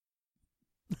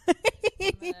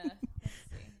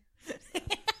let's see.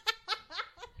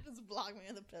 Just block me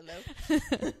with a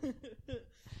pillow.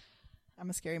 I'm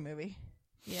a scary movie.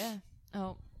 Yeah.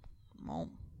 Oh.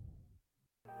 Mom.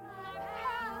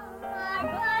 My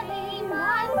buddy,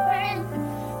 my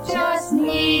friend, just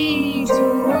need to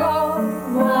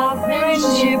know our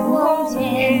friendship won't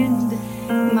end.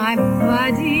 My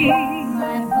buddy,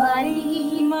 my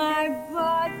buddy, my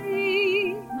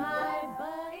buddy, my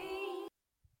buddy.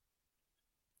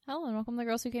 Hello and welcome to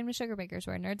Girls Who Came to Sugar Bakers,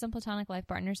 where nerds and platonic life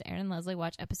partners Erin and Leslie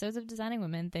watch episodes of Designing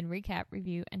Women, then recap,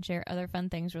 review, and share other fun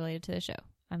things related to the show.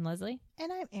 I'm Leslie.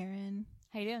 And I'm Erin.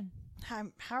 How you doing?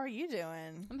 How are you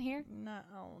doing? I'm here. No,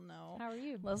 oh no. How are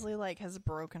you? Leslie has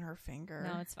broken her finger.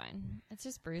 No, it's fine. It's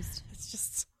just bruised.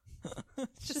 It's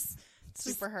just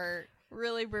super hurt.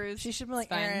 Really bruised. She should be like,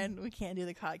 It's fine. Erin, we can't do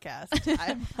the podcast.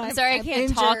 I'm sorry, I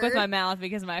can't talk with injured. my mouth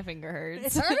because my finger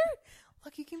hurts. It hurt?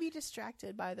 Look, you can be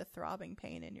distracted by the throbbing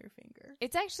pain in your finger.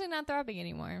 It's actually not throbbing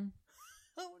anymore.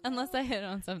 Oh, no. Unless I hit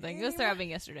on something. It was throbbing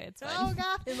yesterday. It's fine. Oh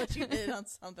god! Unless you hit it on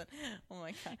something. Oh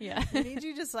my god! Yeah. You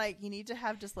need to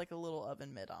have just like a little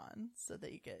oven mitt on so that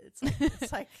you get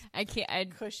it's like I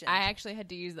can't. cushion. I actually had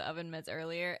to use the oven mitts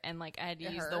earlier, and I had to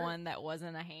It use the hurt? one that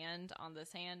wasn't a hand on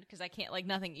this hand because I can't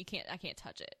nothing. I can't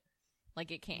touch it.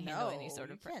 It can't handle any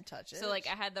sort of. You can't touch it. So I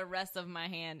had the rest of my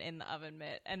hand in the oven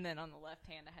mitt, and then on the left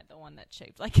hand I had the one that's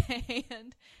shaped like a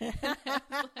hand.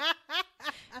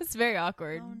 It's very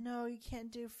awkward. Oh no, you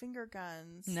can't do finger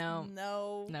guns. No.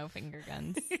 No Finger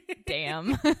guns.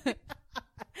 Damn.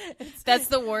 That's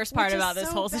the worst part Which is about this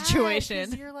so whole bad, 'cause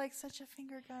situation. you're such a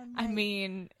finger gun. I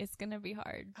mean, it's gonna be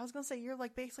hard. I was gonna say you're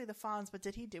basically the Fonz, but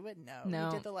did he do it? No.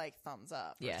 He did the thumbs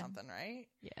up or Yeah. something, right?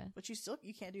 Yeah. But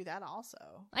you can't do that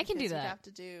also. I can do because that. You have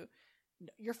to do.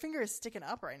 Your finger is sticking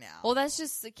up right now. Well, that's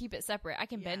just to keep it separate. I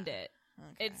can bend Yeah. it.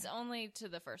 Okay. It's only to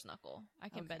the first knuckle. I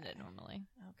can bend it Okay. normally.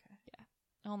 Okay.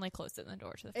 I only closed it in the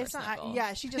door to the first It's not. knuckle.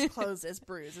 Yeah, she just closed. It's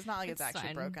bruised. It's not like it's It's actually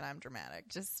fine. broken. I'm dramatic.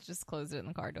 Just closed it in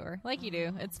the car door. Like you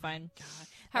do. It's fine. God. How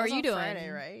That are was you on doing? Friday,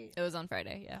 right? It was on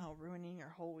Friday, yeah. Oh, ruining your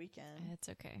whole weekend. It's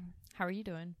okay. How are you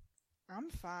doing?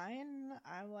 I'm fine.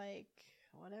 I'm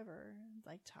whatever.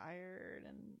 Tired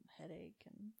and headache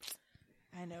and.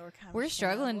 I know We're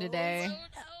struggling shallow. today.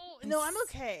 No, I'm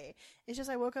okay. It's just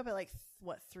I woke up at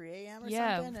 3 a.m. or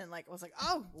Yeah. something, and was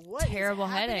oh, what? Terrible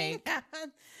is happening?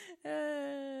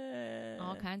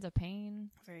 All kinds of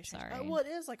pain. Very strange. Sorry. Well, it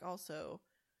is also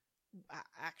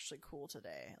actually cool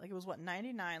today. It was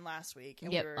 99 last week.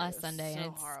 And Yep, it last was Sunday, so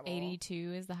and it's horrible.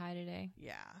 82 is the high today.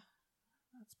 Yeah,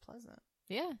 that's pleasant.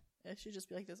 Yeah. It should just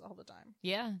be like this all the time.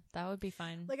 Yeah, that would be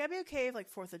fine. I'd be okay if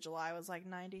 4th of July was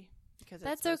 90 because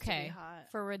That's it's supposed okay to be hot.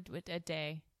 for a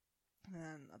day. And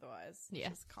then otherwise, Yeah.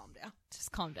 just calm down.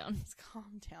 Just calm down. Just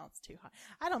calm down. It's too hot.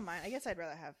 I don't mind. I guess I'd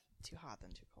rather have too hot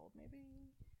than too cold. Maybe.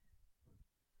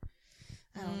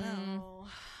 I don't know.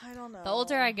 I don't know. The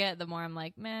older I get, the more I'm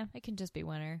like, meh, it can just be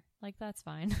winter. That's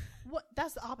fine. What?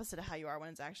 That's the opposite of how you are when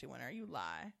it's actually winter. You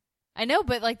lie. I know,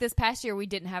 but this past year we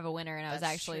didn't have a winter, and I was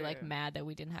That's actually true. mad that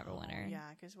we didn't have a winter. Yeah,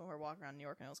 because when we're walking around New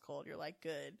York and it was cold, you're like,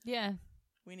 good. Yeah.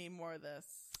 We need more of this.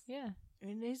 Yeah. I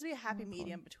mean, there needs to be a happy Cold.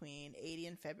 medium between 80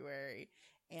 in February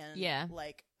and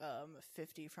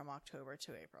 50 from October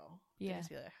to April. There Yeah. needs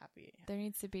to be a happy. There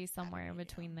needs to be somewhere in medium.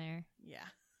 between there. Yeah.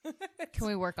 Can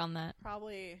we work on that?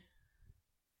 Probably.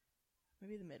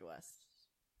 Maybe the Midwest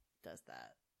does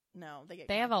that. No, they get.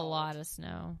 They kinda have a cold. lot of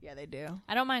snow. Yeah, they do.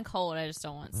 I don't mind cold. I just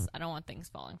don't want. I don't want things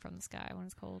falling from the sky when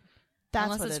it's cold. That's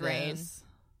Unless what it's it rain. is.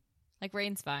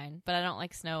 Rain's fine, but I don't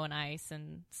like snow and ice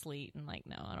and sleet and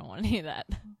no, I don't want any of that.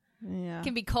 Yeah. It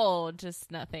can be cold,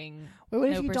 just nothing. Wait, what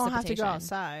no if you don't have to go precipitation.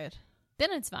 outside?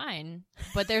 Then it's fine.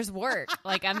 But there's work.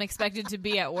 I'm expected to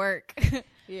be at work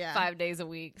Yeah. 5 days a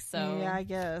week. So Yeah, I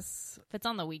guess. if it's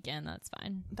on the weekend, that's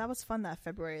fine. That was fun that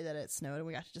February that it snowed and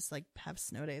we got to just have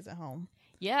snow days at home.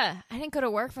 Yeah, I didn't go to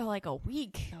work for a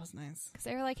week. That was nice. Because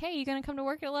they were like, hey, you going to come to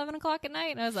work at 11 o'clock at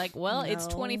night? And I was like, well, it's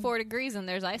No. 24 degrees and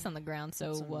there's ice on the ground.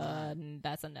 So So not.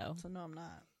 that's a no. So no, I'm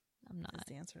not. I'm not. That's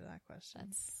the answer to that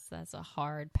question. That's a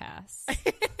hard pass.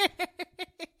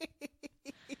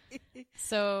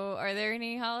 So, are there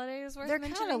any holidays worth They're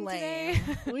kind mentioning of lame.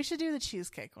 today? We should do the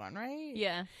cheesecake one, right?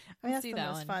 Yeah, I mean, let's that's do the that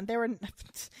most one. fun. They were.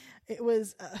 It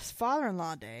was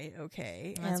Father-in-law Day,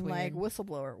 okay, That's and weird.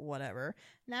 whistleblower, whatever.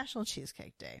 National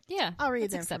Cheesecake Day. Yeah, I'll read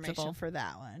that's the information acceptable. for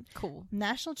that one. Cool.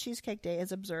 National Cheesecake Day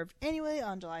is observed annually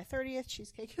on July 30th.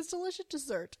 Cheesecake is delicious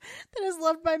dessert that is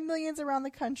loved by millions around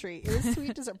the country. It is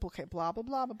sweet dessert. Okay, blah, blah,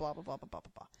 blah, blah, blah, blah, blah, blah,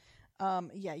 blah, blah.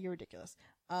 Yeah, you're ridiculous.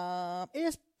 It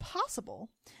is possible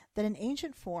that an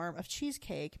ancient form of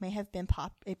cheesecake may have been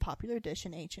a popular dish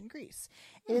in ancient Greece.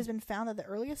 It has been found that the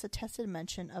earliest attested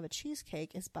mention of a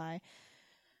cheesecake is by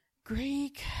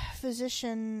Greek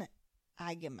physician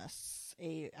Agamus.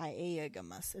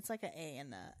 Agamus. It's like an A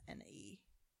and an E.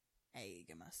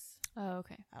 Agamus. Oh,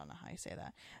 okay. I don't know how you say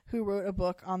that. Who wrote a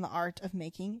book on the art of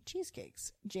making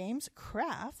cheesecakes. James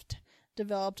Kraft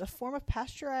developed a form of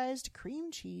pasteurized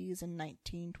cream cheese in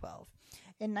 1912.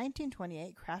 In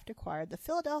 1928, Kraft acquired the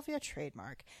Philadelphia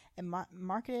trademark and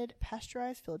marketed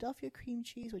pasteurized Philadelphia cream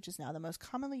cheese, which is now the most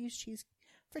commonly used cheese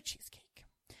for cheesecake.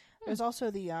 There's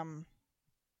also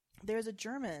there's a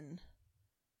German,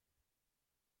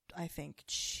 I think,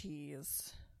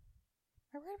 cheese.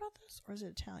 Am I right about this? Or is it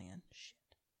Italian? Shit.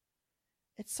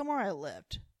 It's somewhere I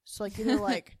lived. So, like, either,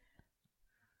 like,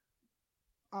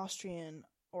 Austrian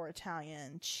or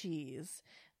Italian cheese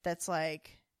that's,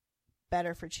 like,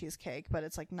 better for cheesecake, but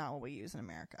it's, like, not what we use in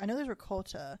America. I know there's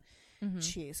ricotta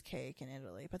cheesecake in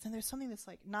Italy, but then there's something that's,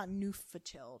 like, not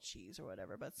Neuchâtel cheese or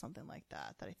whatever, but something like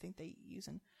that I think they use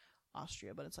in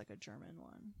Austria, but it's, like, a German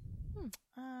one.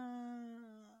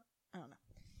 I don't know.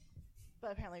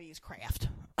 But apparently we use Kraft.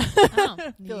 Oh,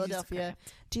 Philadelphia.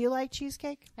 Do you like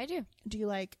cheesecake? I do. Do you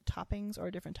like toppings or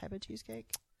a different type of cheesecake?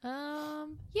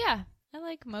 Yeah. I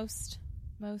like most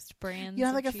brands. You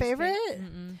have of like a cheesecake. favorite?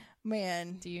 Mm-mm.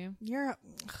 Man, Do you? you're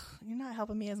not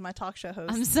helping me as my talk show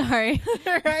host. I'm sorry.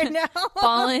 right now.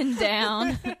 Falling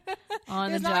down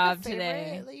on the There's not job like a favorite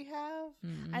today. that you have?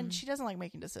 Mm-mm. And she doesn't like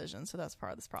making decisions, so that's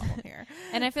part of this problem here.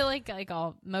 And I feel like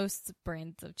most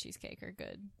brands of cheesecake are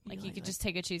good. Like you like- could just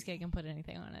take a cheesecake and put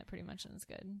anything on it, pretty much, and it's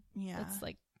good. Yeah. It's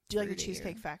like, Do you like the fruity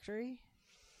Cheesecake or- Factory?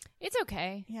 it's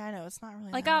okay. Yeah, I know. It's not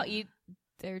really Like that. I'll eat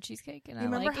their cheesecake and You I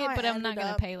remember like how it, but I I'm not ended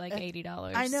gonna up pay like at-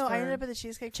 $80. I know. I ended for- up at the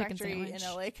Cheesecake chicken Factory sandwich. in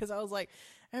LA because I was like,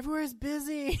 everywhere's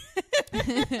busy.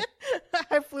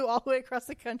 I flew all the way across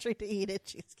the country to eat at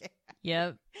Cheesecake.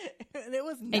 Yep. And it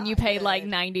was And you not paid like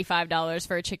good. $95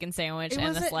 for a chicken sandwich It and a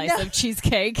wasn't- slice no. of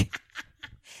cheesecake.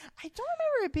 I don't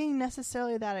remember it being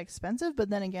necessarily that expensive, but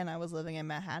then again, I was living in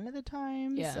Manhattan at the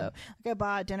time. Yeah. So like I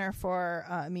bought dinner for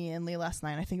me and Lee last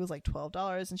night. I think it was like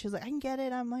 $12. And she was like, I can get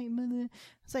it. I'm like,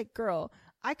 it's like, girl,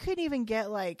 I couldn't even get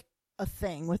like a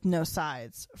thing with no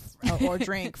sides or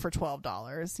drink for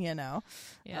 $12, you know?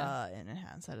 Yeah. In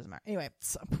Manhattan, so that doesn't matter. Anyway,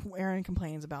 so Erin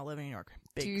complains about living in New York.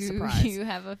 Big Do surprise. you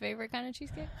have a favorite kind of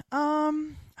cheesecake? I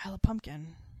love pumpkin.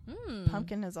 Mm.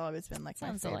 Pumpkin has always been like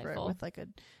Sounds my favorite delightful. with like a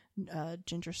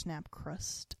ginger snap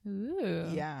crust. Ooh.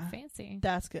 Yeah. Fancy.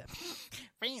 That's good.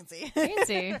 Fancy.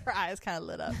 Fancy. Her eyes kind of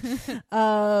lit up.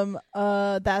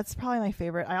 That's probably my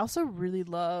favorite. I also really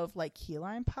love like key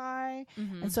lime pie.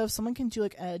 Mhm. And so if someone can do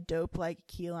like a dope like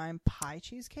key lime pie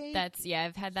cheesecake.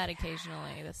 I've had that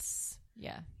occasionally.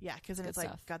 Yeah. yeah, because then good it's like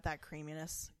stuff. got that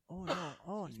creaminess. Oh no.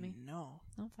 Oh Excuse me. no.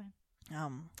 Oh, fine.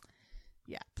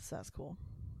 Yeah, so that's cool.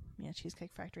 Yeah,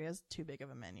 Cheesecake Factory has too big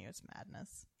of a menu. It's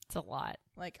madness. It's a lot.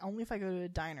 Like, only if I go to a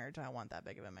diner do I want that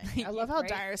big of a menu. I love how Right.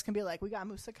 diners can be like, we got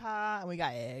moussaka and we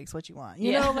got eggs. What you want?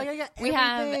 You know, like I got We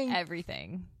have everything.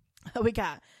 everything. we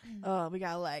got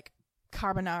like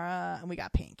carbonara and we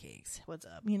got pancakes. What's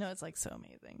up? You know, it's like so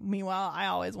amazing. Meanwhile, I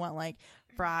always want like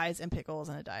fries and pickles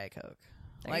and a Diet Coke.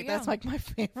 There Like you that's go. like my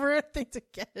favorite thing to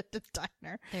get at the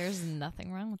diner There's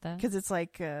nothing wrong with that. because it's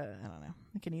like I don't know.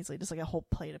 I can easily just like a whole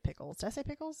plate of pickles. Did I say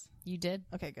pickles? You did.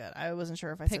 Okay, good. I wasn't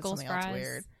sure if I Pickles, said fries, something else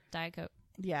weird. Diet Coke.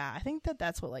 Yeah, I think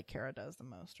that's what like Kara does the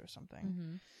most or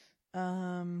something.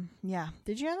 Mm-hmm. Yeah.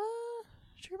 Did you have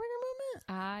a sugar maker moment?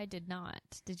 I did not.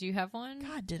 Did you have one?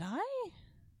 God, did I?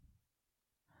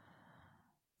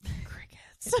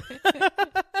 Crickets.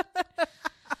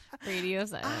 Radio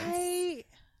silence. I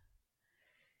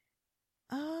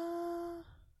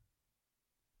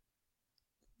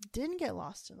didn't get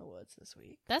lost in the woods this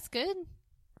week. That's good.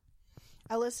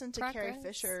 I listened to Carrie Progress.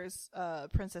 Fisher's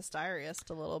Princess Diarist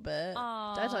a little bit.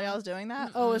 Aw. Did I tell you I was doing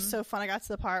that? Oh, it was Mm-mm. so fun. I got to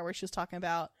the part where she was talking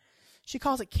about, she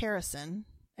calls it Carrison,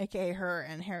 aka her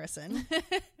and Harrison.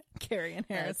 Carrie and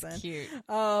Harrison. That's cute.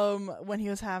 When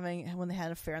they had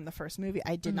an affair in the first movie,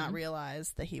 I did not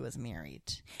realize that he was married.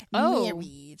 Oh,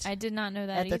 married. I did not know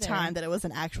that At the either. time that it was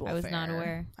an actual I was affair. not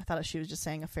aware. I thought she was just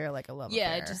saying affair like a love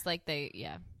Yeah, affair. just like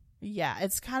Yeah,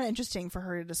 it's kind of interesting for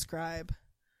her to describe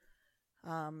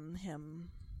him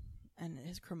and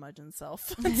his curmudgeon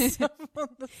self. on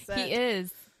the set. He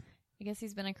is. I guess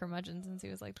he's been a curmudgeon since he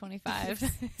was like 25.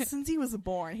 Since he was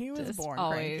born. He was Just born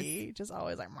always. cranky. Just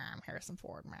always like, I'm Harrison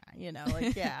Ford, you know,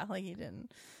 like, yeah, like he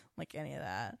didn't like any of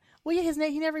that. Well, yeah, his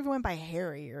name, he never even went by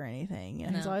Harry or anything. You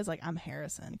know, he's No. always like, I'm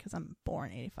Harrison because I'm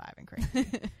born 85 and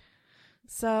cranky.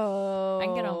 So I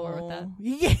can get on board with that.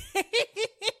 Yeah.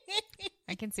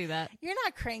 I can see that. You're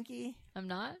not cranky. I'm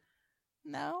not.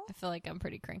 No, I feel like I'm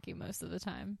pretty cranky most of the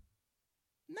time.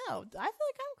 no, I feel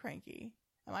like I'm cranky.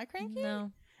 Am I cranky?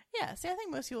 No. Yeah, see, I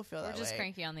think most people feel We're that just way.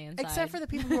 cranky on the inside. Except for the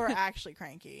people who are actually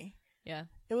cranky. yeah.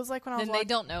 It was like when I was Then they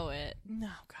don't know it. No,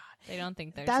 God. They don't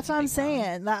think there's That's what I'm something wrong.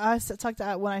 saying. That I talked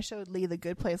about when I showed Lee The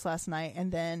Good Place last night,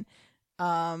 and then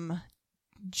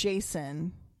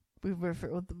Jason, we were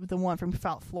the one from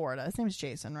South Florida. His name is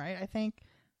Jason, right? I think.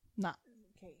 Not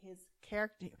okay. His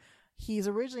character. He's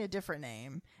originally a different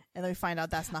name, and then we find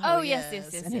out that's not who he is.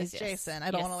 Yes, and he's Jason.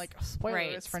 I don't want to like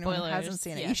spoilers for anyone who hasn't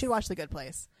seen it. You should watch The Good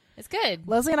Place. It's good.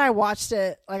 Leslie and I watched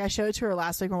it. Like I showed it to her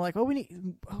last week, and we're like,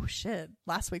 shit.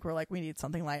 Last week we're like, we need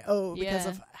something like because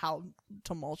of how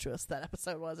tumultuous that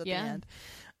episode was at the end.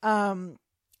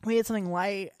 We had something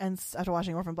light, and after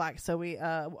watching Orphan Black, so we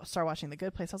started watching The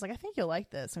Good Place. I was like, I think you'll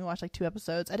like this. And we watched like 2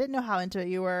 episodes. I didn't know how into it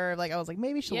you were. Like, I was like,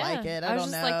 maybe you should like it. I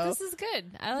don't know. I was just like, this is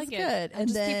good. I like it. Good. And and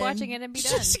just then, keep watching it and be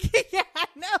done. Yeah, I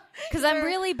know. Because I'm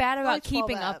really bad about like 12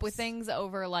 keeping up with eps. things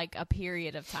over like a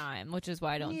period of time, which is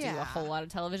why I don't do Yeah. a whole lot of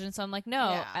television. So I'm like, no,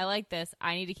 Yeah. I like this.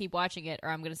 I need to keep watching it, or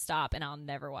I'm going to stop and I'll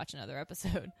never watch another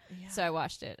episode. Yeah. So I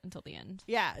watched it until the end.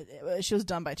 Yeah, she was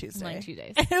done by In Tuesday. like 2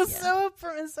 days. It was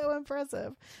Yeah. so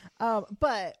impressive.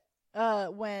 But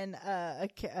when a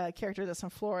character that's from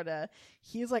Florida,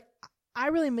 he was like, I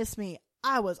really miss me.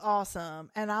 I was awesome.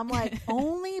 And I'm like,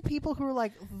 only people who are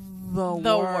like the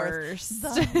worst.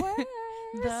 The worst.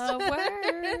 The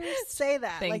worst. Say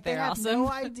that. Think Like they they're have awesome. no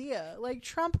idea. Like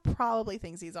Trump probably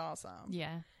thinks he's awesome.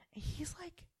 Yeah. He's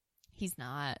like He's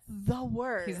not. the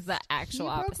worst. He's the actual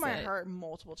he broke opposite. my heart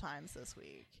multiple times this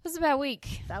week. It was a bad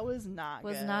week. That was not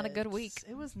Was good. not a good week.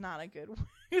 It was not a good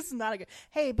It was not a good.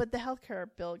 Hey, but the healthcare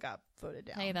bill got voted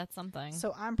down. Hey, that's something.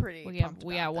 So I'm pretty we pumped got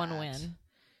about one that. win.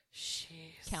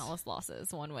 Jeez. Countless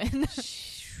losses, one win. Man.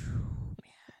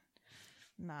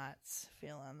 Not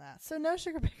feeling that. So no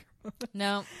Sugar Baker moment.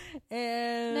 No.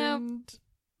 And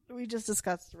we just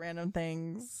discussed random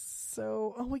things.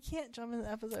 So we can't jump into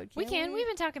the episode, We can. We've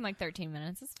been talking like 13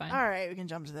 minutes. It's fine. All right, we can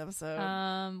jump to the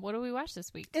episode. What do we watch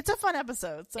this week? It's a fun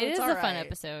episode. So It it's is all a fun right.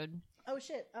 episode. Oh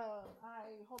shit!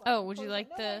 Hold on. Oh, would you Close like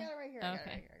it. the- No, I got it right here. I got it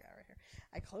Okay. right here.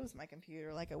 I closed my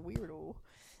computer like a weirdo.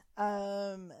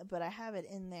 But I have it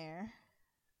in there.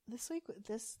 This week,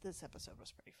 this episode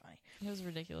was pretty funny. It was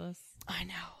ridiculous. I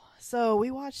know. So we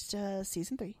watched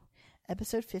season 3,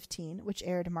 episode 15, which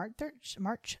aired March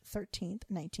 13th,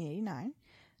 1989,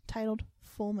 titled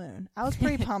 "Full Moon." I was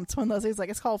pretty pumped when Leslie was like,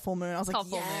 "It's called Full Moon." I was like, called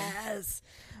Full Moon. "Yes."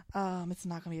 It's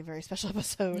not going to be a very special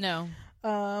episode. No.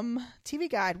 TV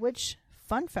Guide, which,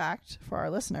 fun fact for our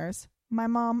listeners, my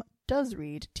mom does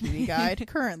read TV Guide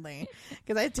currently.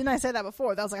 Because I said that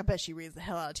before. That was like, I bet she reads the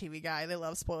hell out of TV Guide. They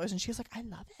love spoilers. And she was like, I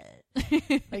love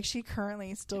it. Like, she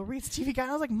currently still reads TV Guide.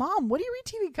 I was like, Mom, what do you read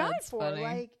TV Guide That's for? funny.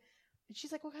 Like,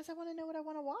 she's like, well, because I want to know what I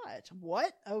want to watch.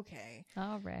 What? Okay.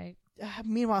 All right.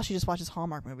 Meanwhile, she just watches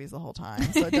Hallmark movies the whole time.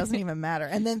 So it doesn't even matter.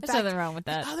 And then, There's nothing wrong with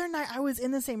that. the other night, I was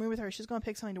in the same room with her. She was going to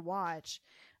pick something to watch.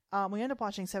 We ended up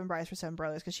watching Seven Brides for Seven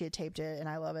Brothers because she had taped it, and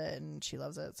I love it, and she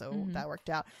loves it, so that worked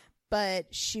out.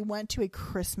 But she went to a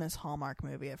Christmas Hallmark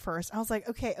movie at first. I was like,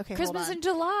 okay, Christmas hold on. in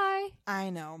July. I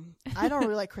know. I don't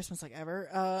really like Christmas like ever.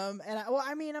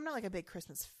 I mean, I'm not like a big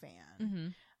Christmas fan. Mm-hmm.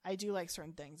 I do like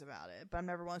certain things about it, but I'm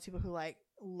never one of those people who like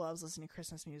loves listening to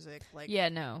Christmas music. Like, Yeah,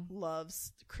 no.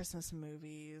 loves Christmas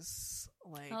movies.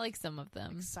 Like, I like some of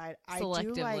them. excited. I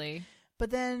Selectively. do like.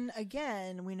 But then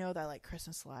again, we know that I like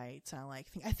Christmas lights, and I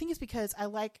think it's because I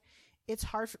like. It's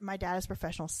hard for my dad is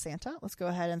professional Santa. Let's go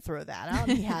ahead and throw that out.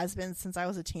 He has been since I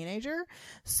was a teenager.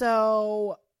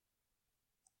 So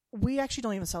we actually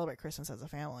don't even celebrate Christmas as a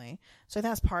family. So I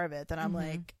think that's part of it that I'm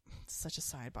like, such a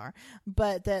sidebar,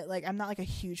 but that like, I'm not like a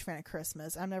huge fan of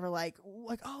Christmas. I'm never like,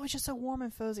 oh, it's just so warm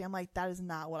and fuzzy. I'm like, that is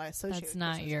not what I associate That's with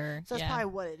not Christmas. your. So that's yeah. probably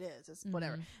what it is. It's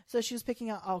whatever. Mhm. So she was picking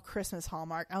out all Christmas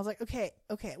Hallmark. I was like, okay,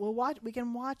 we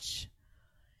can watch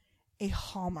a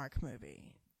Hallmark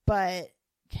movie, but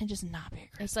can just not be a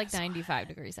Christmas It's like 95 one.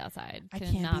 degrees outside. I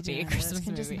Can can't not be be a doing Christmas this.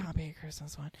 Can movie. just not be a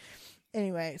Christmas one.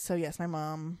 Anyway, so yes, my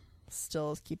mom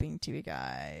still is keeping TV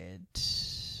Guide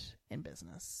in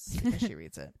business because she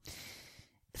reads it.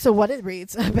 So what it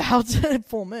reads about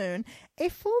Full Moon. A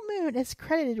full moon is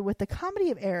credited with the comedy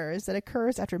of errors that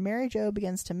occurs after Mary Jo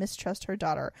begins to mistrust her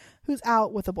daughter, who's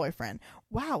out with a boyfriend.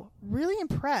 Wow, really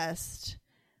impressed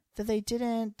that they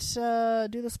didn't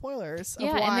do the spoilers of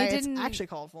Yeah, and why they it's didn't- actually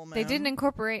called Full Moon. They didn't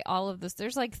incorporate all of this.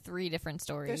 There's like 3 different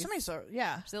stories. There's so many stories.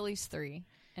 Yeah. There's at least 3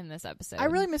 in this episode. I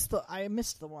really missed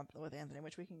the one with Anthony,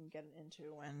 which we can get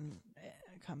into when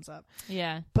it comes up.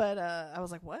 Yeah. But I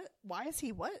was like, what? Why is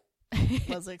he what?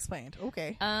 Leslie explained.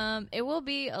 Okay. It will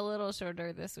be a little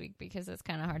shorter this week because it's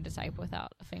kind of hard to type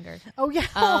without a finger. Oh yeah.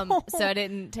 So I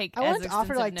didn't take. I wanted to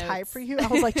offer to like notes. type for you. I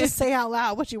was like, just say out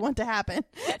loud what you want to happen.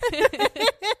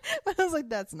 But I was like,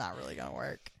 that's not really gonna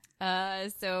work.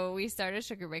 So we started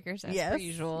Sugar Bakers as Yes. per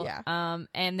usual. Yeah.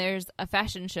 And there's a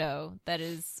fashion show that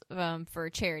is for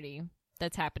charity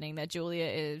that's happening that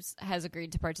Julia has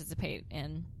agreed to participate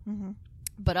in. Mm-hmm.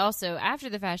 But also after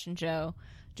the fashion show,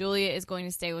 Julia is going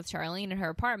to stay with Charlene in her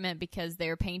apartment because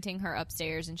they're painting her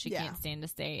upstairs and she can't stand to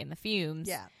stay in the fumes.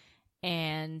 Yeah.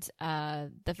 And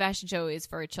the fashion show is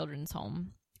for a children's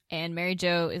home. And Mary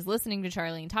Jo is listening to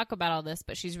Charlene talk about all this,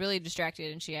 but she's really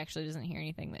distracted and she actually doesn't hear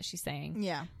anything that she's saying.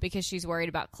 Yeah. Because she's worried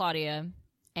about Claudia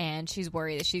and she's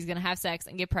worried that she's going to have sex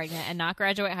and get pregnant and not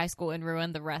graduate high school and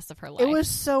ruin the rest of her life. It was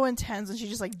so intense and she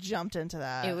just like jumped into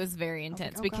that. It was very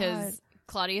intense like, oh, because God.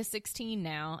 Claudia's 16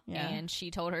 now Yeah. and she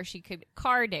told her she could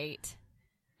car date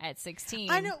at 16.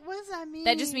 I know. What does that mean?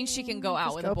 That just means she can go out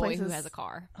Just with go a boy places. who has a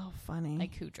car. Oh, funny.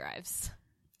 Like who drives.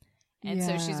 And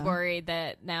so she's Yeah. worried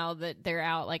that now that they're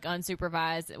out like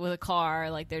unsupervised with a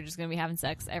car, like they're just going to be having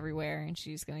sex everywhere and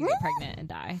she's going to get pregnant and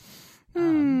die.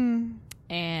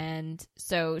 And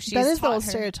so she's that is the taught old her-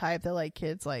 stereotype that like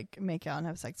kids like make out and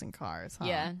have sex in cars. Huh?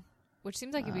 Yeah. Which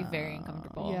seems like it'd be very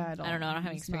uncomfortable. Yeah, I don't know. I don't have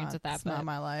any it's experience not- with that, it's but not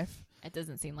my life. it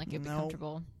doesn't seem like it'd be Nope.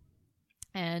 comfortable.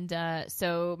 And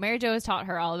so Mary Jo has taught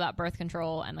her all about birth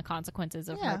control and the consequences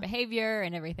of Yeah. her behavior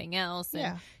and everything else. And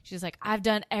Yeah. she's like, I've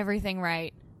done everything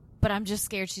right, but I'm just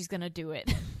scared she's going to do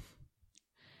it.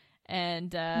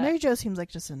 And Mary Jo seems like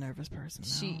just a nervous person.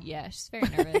 she's very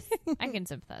nervous. I can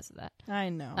sympathize with that. I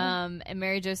know. And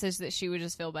Mary Jo says that she would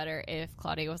just feel better if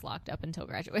Claudia was locked up until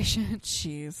graduation.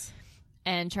 Jeez.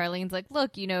 And Charlene's like,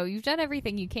 look, you've done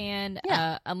everything you can.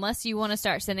 Yeah. Unless you want to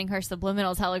start sending her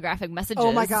subliminal telegraphic messages.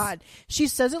 Oh my God. She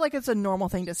says it like it's a normal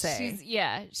thing to say.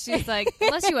 She's like,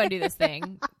 unless you want to do this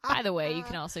thing, by the way, you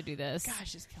can also do this.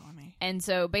 Gosh, she's killing me. And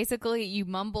so basically you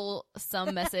mumble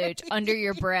some message under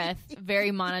your breath, very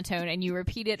monotone, and you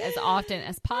repeat it as often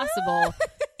as possible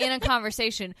in a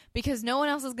conversation because no one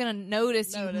else is going to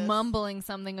notice you mumbling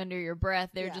something under your breath.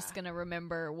 They're just going to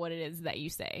remember what it is that you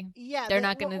say. Yeah. They're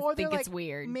not going to think it's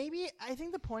weird. Maybe, I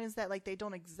think the point is that like they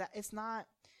don't it's not,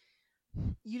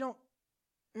 you're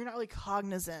not really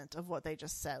cognizant of what they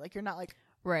just said. Like you're not like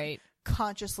Right.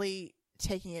 consciously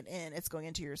taking it in. It's going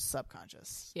into your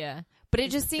subconscious. Yeah. But it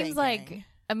It's just the seems thinking. like,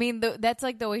 I mean, that's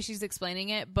like the way she's explaining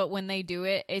it, but when they do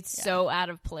it, it's so out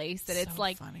of place that it's So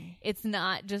like, funny. it's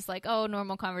not just like, oh,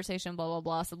 normal conversation, blah, blah,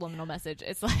 blah, subliminal message.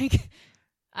 It's like,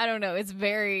 I don't know. It's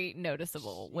very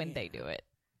noticeable when they do it.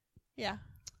 Yeah.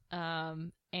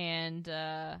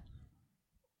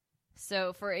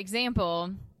 So for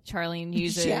example, Charlene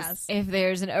uses, Yes. if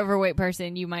there's an overweight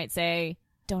person, you might say,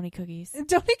 don't eat cookies.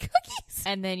 Don't eat cookies.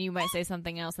 And then you might say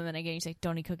something else, and then again you say,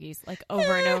 don't eat cookies, like over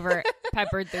and over,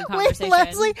 peppered through Wait, conversation.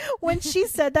 Leslie, when she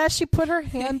said that, she put her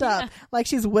hand up like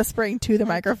she's whispering to the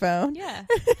microphone. Yeah.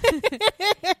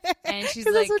 And she's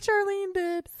 'Cause like, that's what Charlene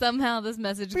did. somehow this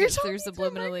message But you're gets through talking to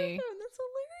a subliminally, microphone.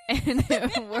 That's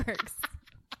hilarious. and it works.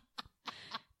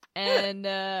 And,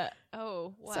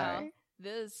 oh, wow. Sorry.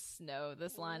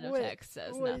 This line of Wait, text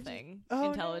says what did you- nothing Oh,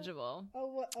 no. intelligible. Oh,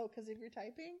 what? Oh, because if you're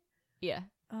typing? Yeah.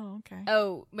 Oh, okay.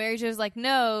 Oh, Mary Jo's like,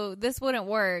 no, this wouldn't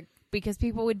work because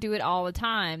people would do it all the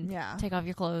time. Yeah. Take off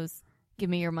your clothes. Give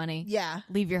me your money. Yeah.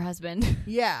 Leave your husband.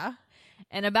 Yeah.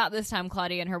 And about this time,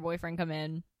 Claudia and her boyfriend come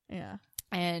in. Yeah.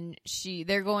 And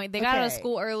they got out of Okay.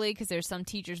 school early because there's some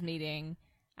teachers meeting.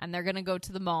 And they're going to go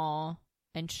to the mall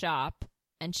and shop.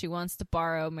 And she wants to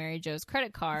borrow Mary Jo's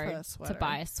credit card For a to sweater.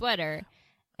 buy a sweater.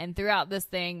 And throughout this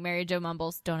thing, Mary Jo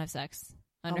mumbles, don't have sex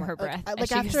under her breath. And Like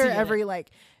she after gets to every, like,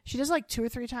 she does like 2 or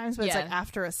 3 times, but it's Yeah. like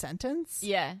after a sentence.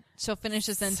 Yeah, she'll finish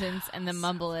a sentence and then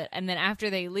mumble it, and then after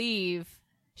they leave,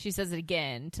 she says it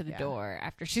again to the Yeah. door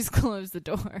after she's closed the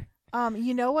door.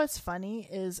 You know what's funny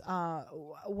is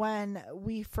when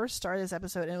we first started this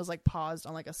episode and it was like paused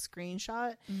on like a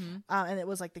screenshot, and it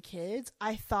was like the kids.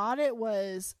 I thought it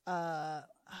was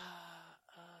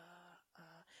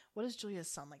what is Julia's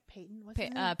son, like Peyton? What's his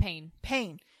name? Pain.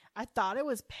 Payne. I thought it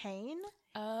was Payne.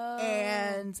 Oh,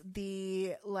 And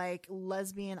the like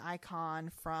lesbian icon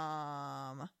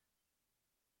from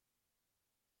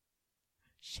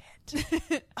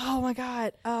shit. Oh my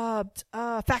god.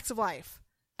 Facts of Life.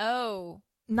 oh,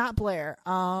 Not Blair.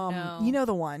 No. You know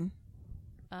the one.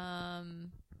 yeah.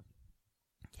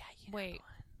 Wait,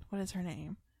 What is her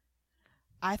name?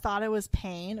 I thought it was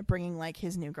Payne bringing like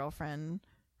his new girlfriend,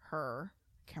 her.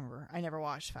 Can't remember. I never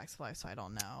watched Facts of Life, so I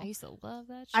don't know. I used to love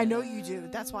that show. I know you do.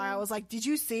 That's why I was like, "Did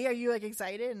you see? Are you like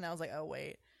excited?" And I was like, "Oh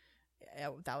wait,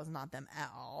 yeah, that was not them at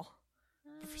all."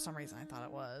 for some reason I thought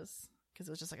it was, because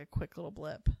it was just like a quick little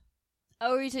blip.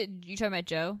 Oh, are you talking about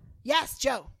Joe? Yes,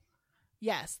 Joe.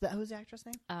 Yes, who's the actress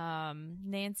name?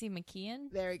 Nancy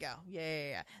McKeon. There you go.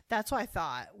 Yeah. That's what I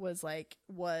thought was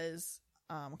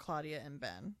Claudia and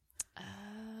Ben,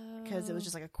 because it was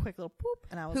just like a quick little poop,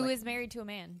 and I was who is married to a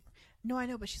man. No, I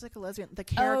know, but she's like a lesbian. The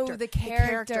character. Oh, the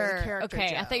character. Okay,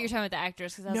 Joe. I thought you were talking about the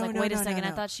actress, because I was wait a second, I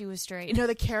thought she was straight. No,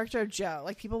 the character of Joe.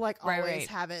 Like, people always right.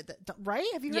 have it. Right?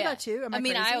 Have you heard that too? Am I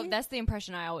crazy? That's the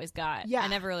impression I always got. Yeah. I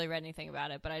never really read anything about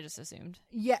it, but I just assumed.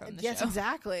 Yeah. From the Yes, show.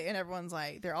 exactly. And everyone's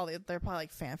like, they're probably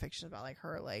like fan fiction about like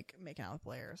her like making out with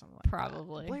Blair or something like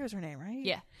Probably. that. Blair's her name, right?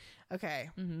 Yeah. Okay.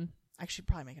 Mm-hmm. Actually,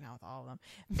 probably making out with all of them.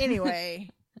 Anyway.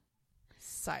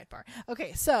 Sidebar.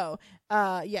 Okay, so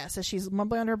so she's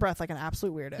mumbling under her breath like an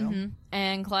absolute weirdo. Mm-hmm.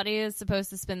 And Claudia is supposed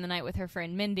to spend the night with her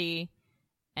friend Mindy,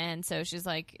 and so she's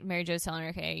like, Mary Jo's telling her,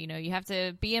 okay, you have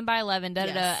to be in by 11,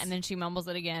 Yes. and then she mumbles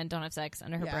it again, don't have sex,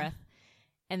 under her Yeah. breath,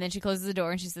 and then she closes the door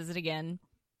and she says it again,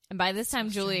 and by this time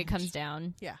Julia strange. comes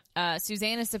down. Yeah.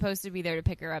 Suzanne is supposed to be there to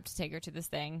pick her up to take her to this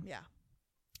thing. Yeah.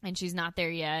 And she's not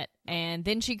there yet, and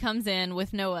then she comes in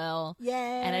with Noelle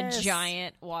and a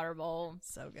giant water bowl.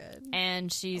 So good.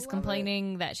 And she's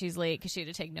complaining that she's late because she had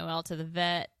to take Noelle to the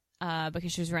vet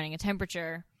because she was running a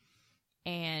temperature.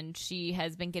 And she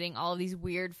has been getting all of these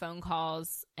weird phone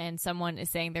calls, and someone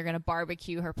is saying they're going to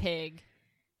barbecue her pig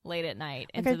late at night.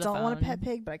 Like, I don't want a pet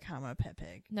pig, but I kind of want a pet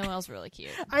pig. Noelle's really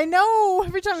cute. I know.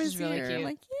 Every time I She's see really her, cute. I'm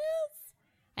like, yes.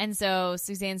 And so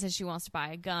Suzanne says she wants to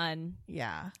buy a gun.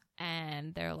 Yeah.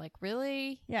 And they're like,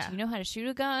 really? Yeah. Do you know how to shoot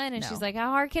a gun? And No. she's like,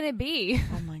 how hard can it be?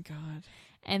 Oh my God.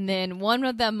 And then one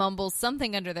of them mumbles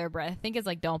something under their breath. I think it's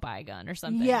like, don't buy a gun or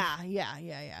something. Yeah.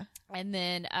 And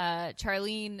then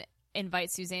Charlene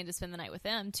invites Suzanne to spend the night with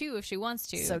them, too, if she wants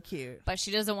to. So cute. But she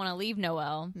doesn't want to leave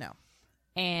Noelle. No.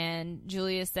 And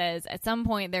Julia says at some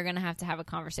point they're going to have a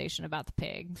conversation about the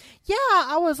pig. Yeah,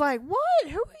 I was like,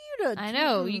 what? Who are you to... I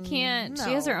know. You can't. No.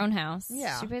 She has her own house.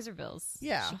 Yeah. She pays her bills.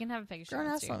 Yeah. She can have a pig.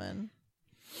 Grown-ass woman.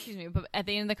 Excuse me. But at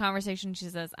the end of the conversation, she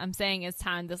says, I'm saying it's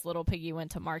time this little piggy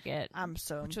went to market.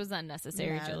 Which was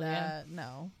unnecessary, mad at Julia. that.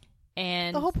 No.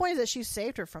 And the whole point is that she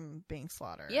saved her from being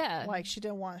slaughtered. Yeah. Like, she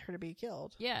didn't want her to be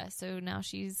killed. Yeah. So now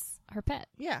she's her pet.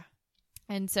 Yeah.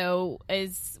 And so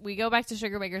as we go back to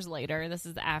Sugar Bakers later, this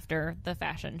is after the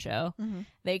fashion show. Mm-hmm.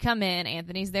 They come in.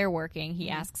 Anthony's there working. He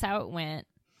asks how it went.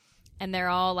 And they're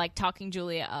all like talking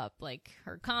Julia up, like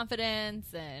her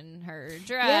confidence and her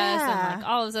dress and like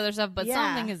all this other stuff. But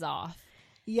something is off.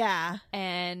 Yeah.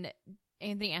 And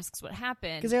Anthony asks what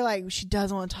happened. Because they're like, she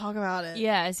doesn't want to talk about it.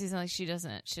 Yeah, she's like, she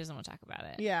doesn't want to talk about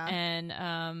it. Yeah.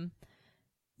 And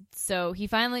so he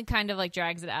finally kind of like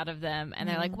drags it out of them, and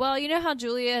they're like, well, you know how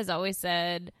Julia has always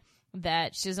said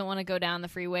that she doesn't want to go down the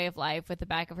freeway of life with the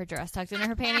back of her dress tucked into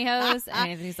her pantyhose?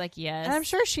 And Anthony's like, yes. And I'm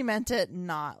sure she meant it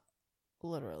not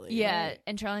literally. Yeah. Right?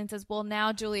 And Charlene says, well,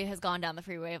 now Julia has gone down the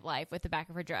freeway of life with the back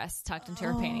of her dress tucked into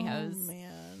her pantyhose. Oh,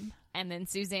 man. And then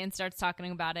Suzanne starts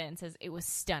talking about it and says it was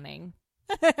stunning.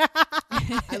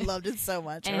 I loved it so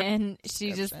much. And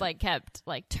she just like kept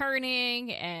like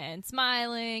turning and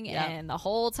smiling, and the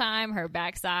whole time her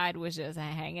backside was just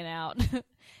hanging out.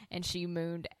 And she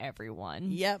mooned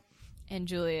everyone. Yep. And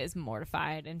Julia is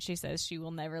mortified, and she says she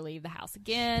will never leave the house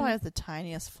again. Probably has the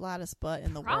tiniest, flattest butt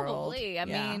in the world. Probably. I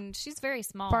mean, she's very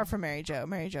small. Apart from Mary Jo.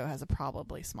 Mary Jo has the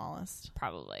probably smallest.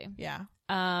 Probably. Yeah.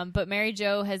 But Mary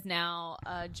Jo has now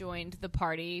joined the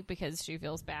party because she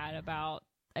feels bad about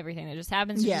everything that just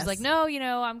happened. So she's like, no,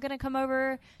 I'm going to come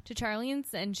over to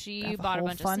Charlene's, and she bought a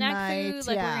bunch of snack food.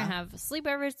 Like, we're going to have a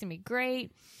sleepover. It's going to be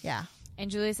great. Yeah. And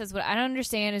Julia says, what I don't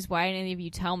understand is why didn't any of you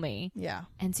tell me? Yeah.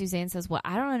 And Suzanne says, what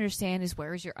I don't understand is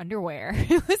where's your underwear?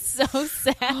 It was so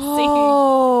sassy.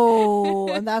 Oh,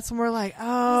 and that's when we're like,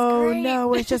 oh,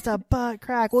 no, it's just a butt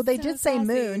crack. Well, they did say sassy.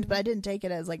 mooned, but I didn't take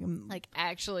it as like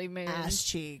actually mooned. ass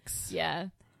cheeks. Yeah.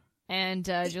 And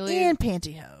Julia... And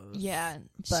pantyhose. Yeah.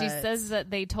 But she says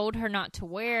that they told her not to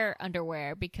wear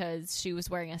underwear because she was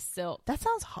wearing a silk. That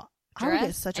sounds hot. I would get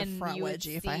dress, such a and front you would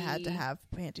wedgie if I had to see- have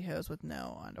pantyhose with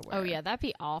no underwear. Oh, yeah. That'd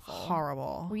be awful.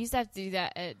 Horrible. We used to have to do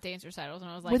that at dance recitals when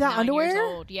I was like Without 9 years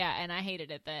underwear? old. Yeah, and I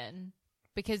hated it then.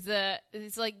 Because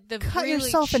it's like the Cut really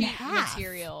yourself in cheap half.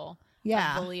 material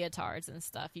Yeah. of the leotards and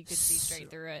stuff. You could see straight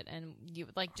through it, and you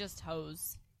like just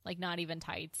hose. Like not even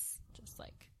tights. Just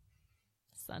like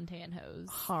suntan hose.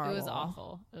 Horrible. It was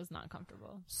awful. It was not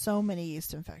comfortable. So many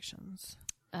yeast infections.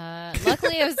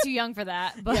 Luckily I was too young for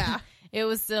that, but Yeah. it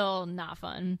was still not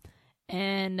fun.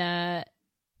 And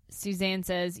Suzanne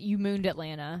says, you mooned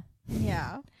Atlanta.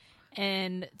 Yeah.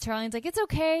 And Charlene's like, it's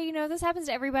okay. This happens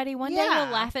to everybody. One day Yeah.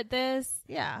 you'll laugh at this.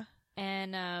 Yeah.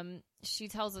 And she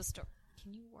tells a story.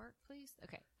 Can you work, please?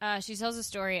 Okay. She tells a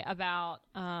story about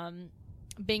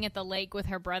being at the lake with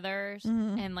her brothers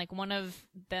and like one of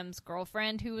them's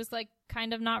girlfriend who was like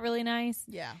kind of not really nice.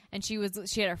 Yeah. And she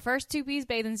had her first two-piece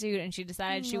bathing suit and she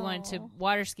decided she wanted to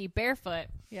water ski barefoot.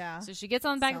 Yeah. So she gets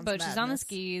on the back of the boat. Sounds She's on the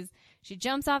skis. She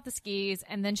jumps off the skis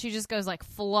and then she just goes like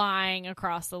flying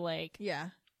across the lake. Yeah.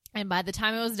 And by the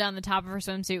time it was done, the top of her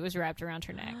swimsuit was wrapped around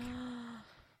her neck.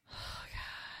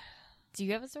 Do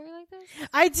you have a story like this?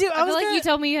 I do. I feel like you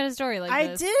told me you had a story like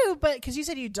this. I do, but because you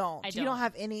said you don't. I You don't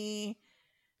have any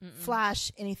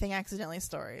flash anything accidentally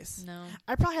stories. No.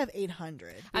 I probably have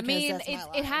 800. I mean, that's my it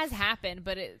life. has happened,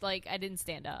 but it like I didn't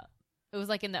stand up. It was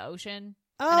like in the ocean.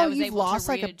 Oh, and I was you've able lost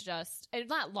to like readjust.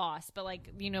 Not lost, but like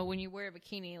when you wear a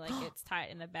bikini, like it's tight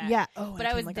in the back. Yeah. Oh, but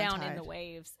I was like down in untied. the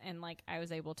waves, and like I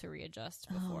was able to readjust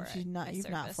before you've not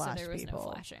surfaced, flashed so there was people.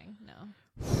 no flashing. No.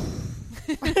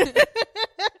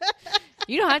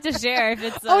 You don't have to share if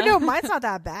it's. Oh no, mine's not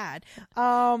that bad.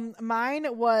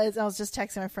 Mine was. I was just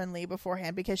texting my friend Lee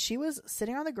beforehand because she was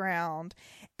sitting on the ground,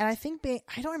 and I think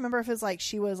I don't remember if it was like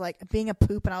she was like being a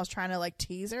poop and I was trying to like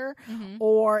tease her,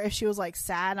 or if she was like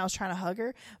sad and I was trying to hug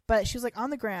her. But she was like on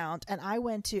the ground, and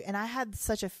I had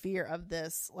such a fear of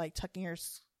this, like tucking your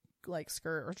like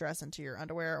skirt or dress into your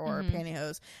underwear or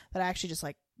pantyhose, that I actually just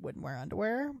like wouldn't wear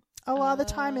underwear a lot of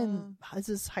the time. And this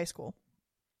is high school.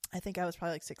 I think I was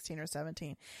probably like 16 or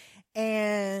 17.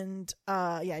 And,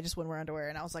 I just wouldn't wear underwear.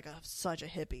 And I was like such a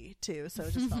hippie too. So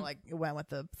it just felt like it went with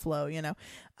the flow,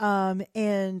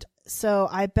 and so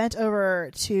I bent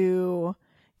over to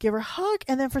give her a hug.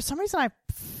 And then for some reason I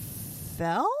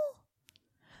fell,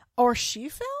 or she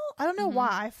fell. I don't know why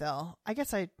I fell. I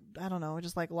guess I don't know. I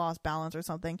just like lost balance or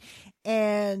something,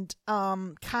 and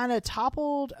kind of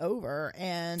toppled over.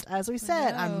 And as we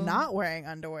said, I'm not wearing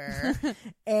underwear,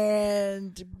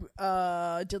 and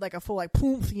did like a full like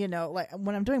plump. Like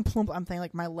when I'm doing plump, I'm thinking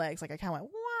like my legs, like I kind of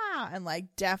went wow, and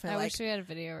like definitely. I wish we had a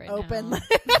video right open, now.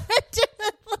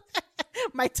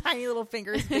 My tiny little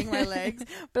fingers being my legs,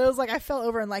 but it was like I fell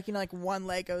over and like like one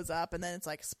leg goes up and then it's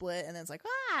like split and then it's like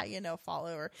fall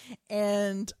over,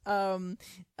 and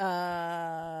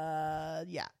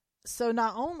so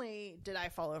not only did I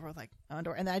fall over with like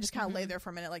underwear, and then I just kind of lay there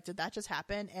for a minute like, did that just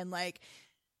happen? And like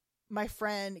my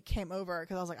friend came over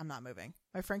because I was like, I'm not moving.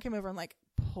 My friend came over and like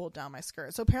pulled down my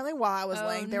skirt. So apparently while I was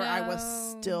laying there, I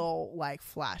was still like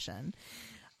flashing.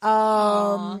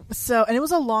 So, and it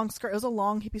was a long skirt. It was a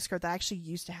long hippie skirt that I actually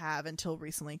used to have until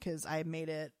recently because I made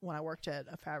it when I worked at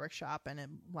a fabric shop and it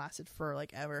lasted for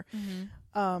like ever.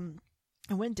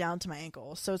 It went down to my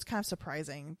ankle. So it's kind of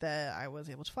surprising that I was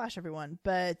able to flash everyone.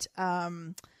 But,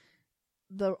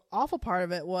 the awful part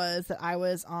of it was that I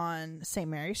was on St.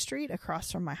 Mary's Street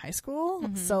across from my high school.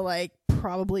 So like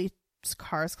probably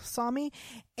cars saw me,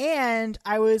 and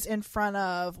I was in front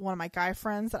of one of my guy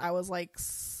friends that I was like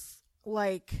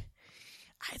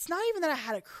it's not even that I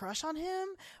had a crush on him.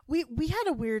 We had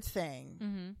a weird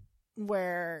thing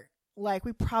where like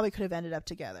we probably could have ended up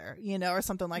together, or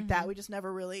something like that. We just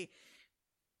never really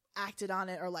acted on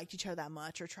it or liked each other that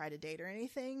much or tried to date or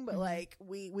anything. But like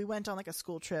we went on like a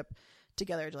school trip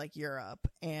together to like Europe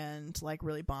and like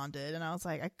really bonded, and I was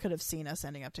like, I could have seen us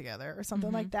ending up together or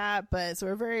something like that. But so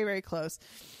we're very, very close.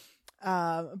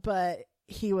 But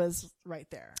he was right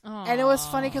there. Aww. And it was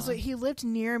funny because he lived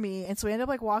near me, and so we ended up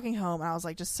like walking home, and I was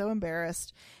like just so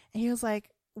embarrassed, and he was like,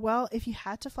 well, if you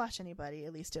had to flash anybody,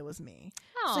 at least it was me.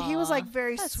 Aww, so he was like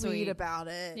very sweet about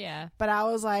it. Yeah. But I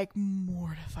was like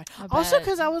mortified. Also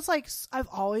because I was like, I've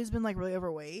always been like really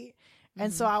overweight,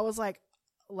 and so I was like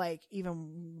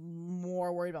even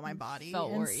more worried about my body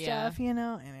and stuff,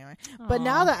 anyway. Aww, but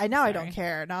now I don't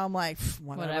care. Now I'm like,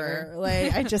 whatever.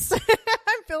 Like I just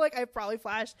I feel like I probably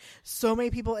flashed so many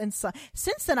people, and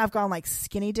since then I've gone like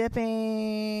skinny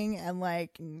dipping and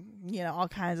like all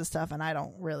kinds of stuff, and I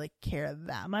don't really care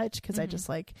that much because I just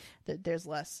like there's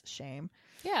less shame.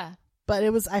 Yeah. But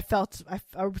I felt I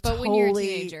but totally when you're a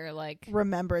teenager, like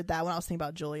remembered that when I was thinking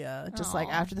about Julia, just like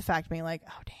after the fact, being like,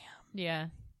 oh damn, yeah,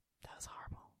 that was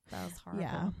horrible.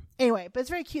 Yeah. Anyway, but it's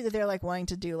very cute that they're like wanting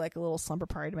to do like a little slumber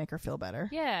party to make her feel better.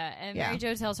 Yeah, and Mary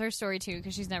Jo tells her story too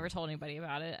because she's never told anybody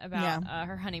about it, about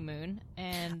her honeymoon,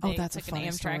 and they took an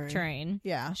Amtrak train.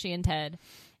 Yeah, she and Ted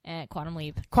at Quantum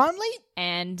Leap,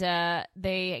 and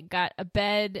they got a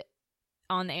bed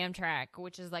on the Amtrak,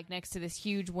 which is like next to this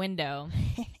huge window.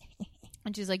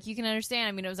 And she's like, you can understand.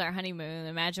 I mean, it was our honeymoon.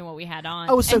 Imagine what we had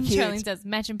on. Oh, so and cute. Charlene says,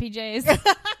 matching PJs.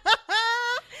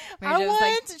 I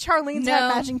want Charlene to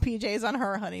have matching PJs on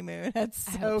her honeymoon. That's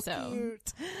so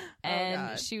cute.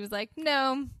 And she was like,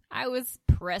 no, I was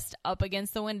pressed up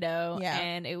against the window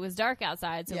and it was dark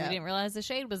outside, so we didn't realize the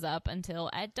shade was up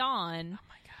until at dawn. Oh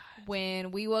my God.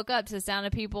 when we woke up to the sound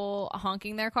of people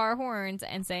honking their car horns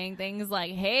and saying things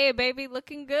like, "Hey, baby,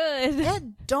 looking good."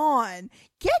 At dawn.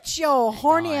 Get your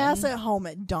horny dawn. ass at home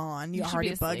at dawn. You're should already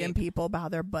be bugging asleep. people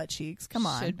about their butt cheeks. Come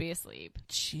on. Should be asleep.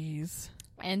 Jeez.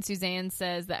 And Suzanne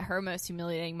says that her most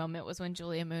humiliating moment was when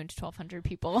Julia mooned 1,200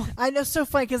 people. I know, so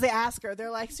funny because they ask her.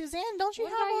 They're like, Suzanne, don't you What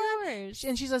have about one? yours?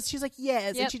 And she's like,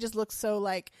 yes. Yep. And she just looks so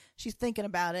like she's thinking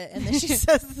about it. And then she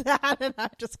says that, and I'm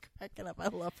just cracking up. I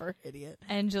love her, idiot.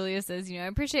 And Julia says, I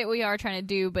appreciate what you are trying to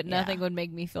do, but nothing would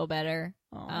make me feel better.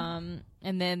 Aw.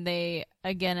 And then they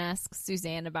again ask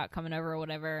Suzanne about coming over or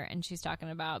whatever, and she's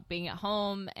talking about being at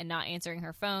home and not answering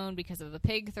her phone because of the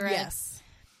pig threats. Yes.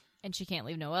 And she can't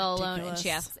leave Noelle alone. And she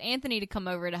Ridiculous. asks Anthony to come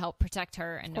over to help protect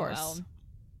her and Of course. Noelle.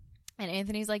 And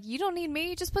Anthony's like, you don't need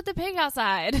me. Just put the pig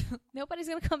outside. Nobody's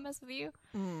going to come mess with you.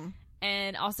 Mm.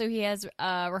 And also he has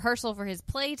a rehearsal for his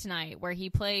play tonight where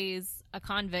he plays a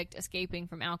convict escaping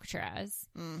from Alcatraz.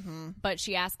 Mm-hmm. But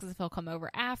she asks if he'll come over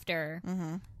after.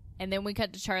 Mm-hmm. And then we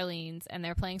cut to Charlene's and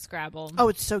they're playing Scrabble. Oh,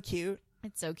 it's so cute.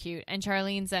 It's so cute. And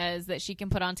Charlene says that she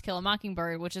can put on To Kill a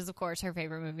Mockingbird, which is, of course, her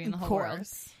favorite movie in the Of whole world.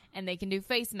 course. And they can do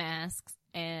face masks.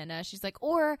 And she's like,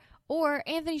 or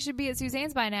Anthony should be at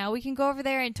Suzanne's by now. We can go over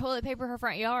there and toilet paper her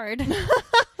front yard.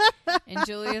 And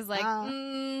Julia's like,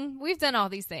 we've done all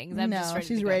these things. I'm just ready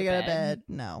she's to go ready to to go to bed.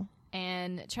 bed. No.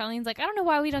 And Charlene's like, I don't know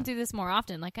why we don't do this more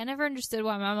often. Like, I never understood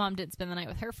why my mom didn't spend the night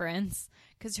with her friends.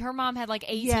 Because her mom had like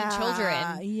 18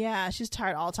 children. Yeah, she's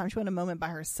tired all the time. She wanted a moment by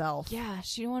herself. Yeah,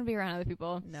 she didn't want to be around other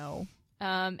people. No.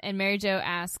 And Mary Jo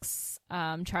asks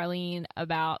Charlene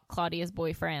about Claudia's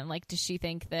boyfriend. Like, does she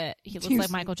think that he looks like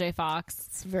Michael J. Fox?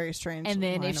 It's very strange. And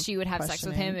then line if of she would have sex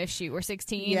with him questioning. if she were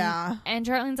 16. Yeah. And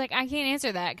Charlene's like, I can't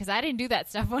answer that because I didn't do that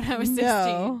stuff when I was 16.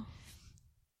 No.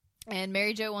 And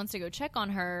Mary Jo wants to go check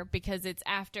on her because it's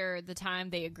after the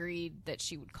time they agreed that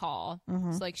she would call.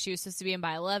 Mhm. So, like, she was supposed to be in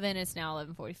by 11. It's now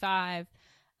 11:45.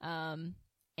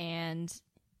 And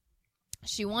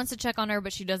she wants to check on her,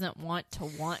 but she doesn't want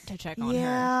to check on her.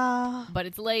 Yeah. But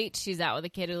it's late. She's out with a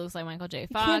kid who looks like Michael J. You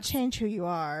can't Fox. change who you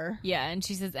are. Yeah, and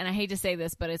she says, and I hate to say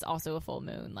this, but it's also a full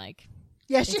moon. Like,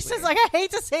 Yeah, she It's says, weird. like, I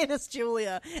hate to say this,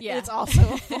 Julia. Yeah. It's also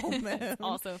a full moon. it's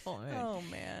also a full moon. Oh,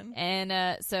 man.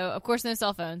 And so, of course, no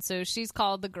cell phone. So she's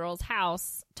called the girl's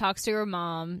house, talks to her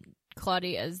mom.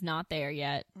 Claudia is not there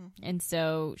yet. Mm-hmm. And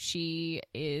so she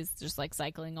is just like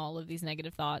cycling all of these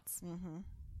negative thoughts. Mm-hmm.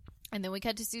 And then we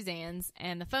cut to Suzanne's,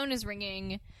 and the phone is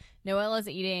ringing. Noella's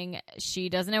eating. She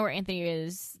doesn't know where Anthony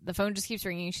is. The phone just keeps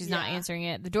ringing. She's not Yeah. answering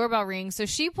it. The doorbell rings. So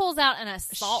she pulls out an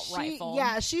assault rifle.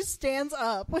 Yeah, she stands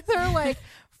up with her, like,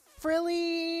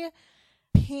 frilly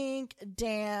pink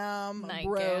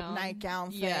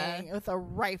nightgown thing Yeah. with a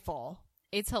rifle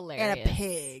It's hilarious. and a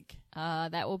pig.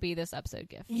 That will be this episode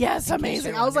gift. Yes, in case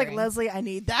amazing. you're I was like, wondering. Leslie, I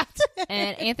need that.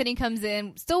 And Anthony comes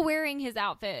in, still wearing his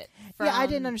outfit. From yeah, I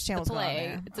didn't understand the what's going on play.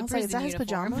 there. It's I a was like, is prison that his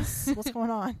uniform. pajamas? What's going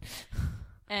on?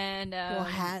 And Little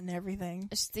hat and everything.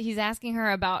 he's asking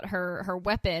her about her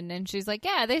weapon, and she's like,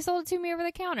 "Yeah, they sold it to me over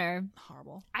the counter.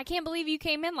 Horrible. I can't believe you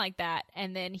came in like that."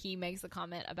 And then he makes the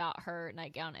comment about her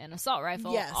nightgown and assault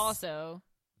rifle, Yes. also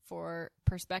for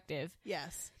perspective.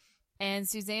 Yes. And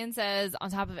Suzanne says, on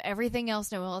top of everything else,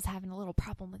 Noella's having a little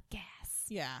problem with gas.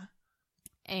 Yeah.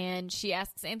 And she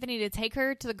asks Anthony to take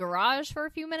her to the garage for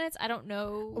a few minutes. I don't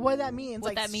know What that means. What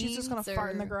like, that means, she's just going to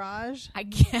fart in the or- garage. I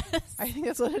guess. I think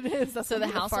that's what it is. That's So what the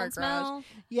made house fart won't smell.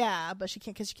 Yeah, but she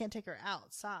can't, because she can't take her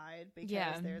outside because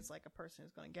Yeah. there's like a person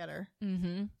who's going to get her.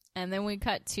 Mm-hmm. And then we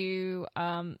cut to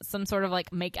some sort of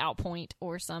like make out point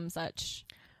or some such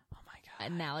Oh my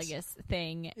god. analogous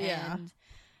thing. Yeah. And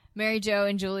Mary Jo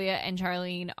and Julia and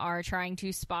Charlene are trying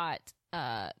to spot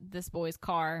this boy's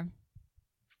car.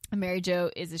 And Mary Jo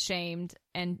is ashamed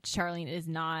and Charlene is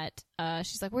not.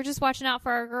 She's like, we're just watching out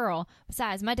for our girl.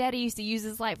 Besides, my daddy used to use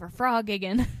this light for frog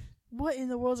gigging. What in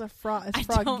the world's a frog? It's I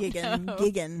frog don't gigging. know.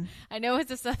 Gigging. I know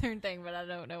it's a southern thing, but I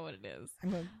don't know what it is.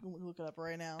 I'm going to look it up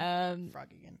right now. Frog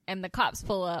gigging. And the cops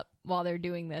pull up while they're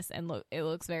doing this, and it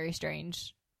looks very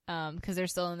strange because they're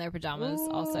still in their pajamas.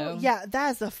 Ooh, Also, yeah,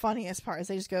 that's the funniest part. Is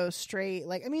they just go straight.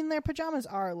 Like, I mean, their pajamas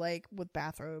are like with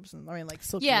bathrobes and like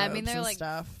silky yeah. I robes mean, they're and like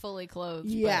stuff. fully clothed.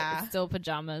 Yeah. but it's still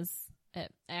pajamas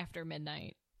after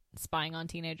midnight, spying on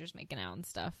teenagers making out and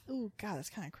stuff. Ooh, God, that's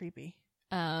kind of creepy.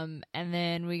 And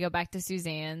then we go back to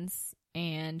Suzanne's,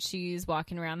 and she's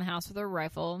walking around the house with her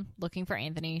rifle, looking for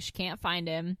Anthony. She can't find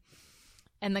him,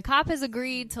 and the cop has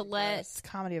agreed to let. Yes,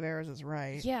 comedy of errors is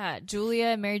right. Yeah,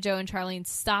 Julia, Mary Jo, and Charlene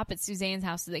stop at Suzanne's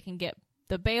house so they can get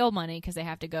the bail money because they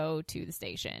have to go to the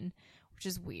station, which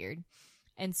is weird.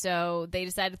 And so they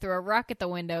decide to throw a rock at the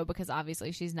window because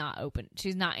obviously she's not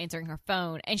answering her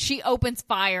phone, and she opens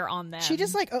fire on them. She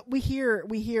just like we hear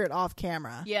it off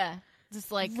camera. Yeah,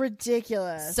 just like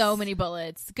ridiculous. So many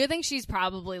bullets. Good thing she's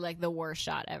probably like the worst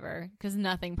shot ever, because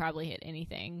nothing probably hit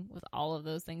anything with all of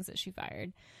those things that she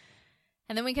fired.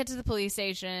 And then we get to the police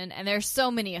station, and there's so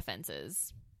many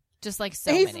offenses. Just like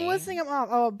so He's many. listing them off.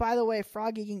 Oh, by the way,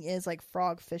 frog gigging is like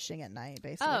frog fishing at night,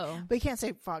 basically. Oh. But you can't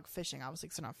say frog fishing, obviously,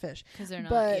 because they're not fish. Because they're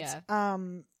not,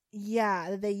 but,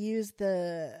 yeah, they use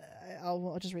the...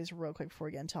 I'll just read this real quick before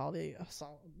we get into all the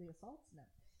assaults? No.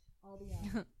 All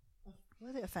the... what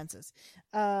are the offenses?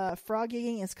 Frog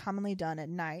gigging is commonly done at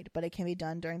night, but it can be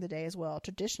done during the day as well.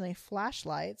 Traditionally,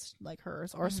 flashlights, like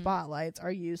hers, or spotlights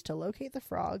are used to locate the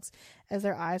frogs as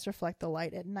their eyes reflect the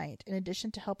light at night. In addition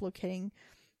to help locating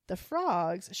the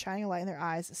frogs, shining a light in their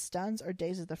eyes stuns or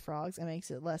dazes the frogs and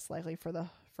makes it less likely for the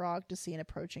frog to see an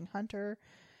approaching hunter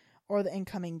or the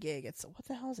incoming gig. It's what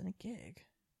the hell is in a gig?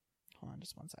 Hold on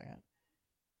just 1 second.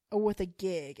 Oh, with a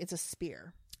gig, it's a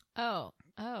spear. Oh.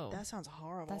 That sounds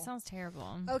horrible. That sounds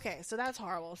terrible. Okay, so that's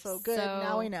horrible. So good.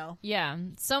 Now we know. Yeah.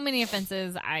 So many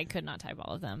offenses. I could not type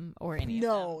all of them or any of them.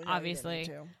 No, obviously. You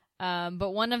didn't need to.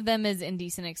 But one of them is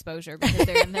indecent exposure because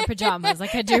they're in their pajamas.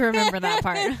 Like, I do remember that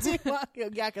part.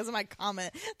 Yeah, because of my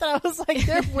comment that I was like,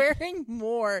 they're wearing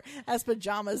more as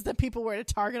pajamas than people wear to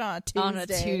Target on a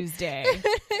Tuesday.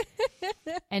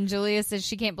 And Julia says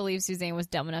she can't believe Suzanne was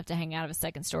dumb enough to hang out of a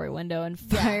second-story window and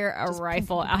fire a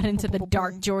rifle out into the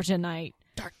dark Georgia night.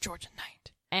 Dark Georgia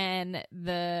night. And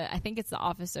I think it's the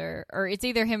officer, or it's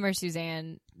either him or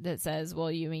Suzanne that says,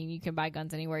 well, you can buy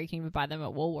guns anywhere. You can even buy them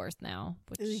at Woolworth now,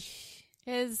 which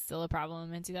is still a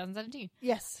problem in 2017.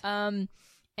 Yes. And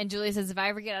Julia says, if I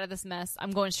ever get out of this mess,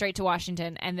 I'm going straight to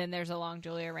Washington. And then there's a long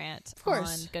Julia rant on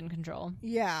gun control.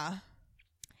 Yeah.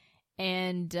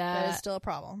 And that is still a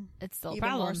problem. It's still a even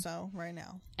problem. More so right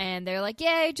now. And they're like,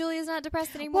 yay, Julia's not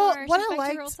depressed anymore. Well, what She's I back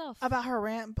to her old liked self. about her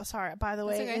rant, by the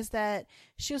way, okay. is that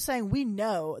she was saying we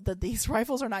know that these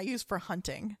rifles are not used for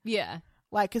hunting. Yeah.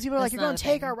 Like, because people are like, you're going to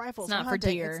take our rifles. It's not for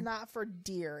hunting. deer. It's not for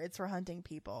deer. It's for hunting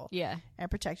people. Yeah.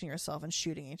 And protecting yourself and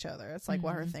shooting each other. It's like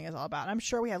what her thing is all about. I'm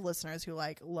sure we have listeners who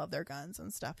like love their guns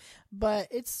and stuff. But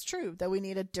it's true that we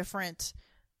need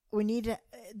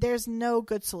there's no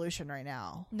good solution right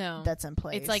now. No. That's in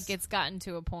place. It's like it's gotten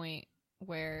to a point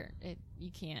where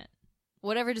you can't.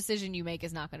 Whatever decision you make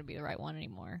is not going to be the right one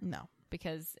anymore. No.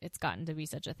 Because it's gotten to be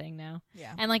such a thing now.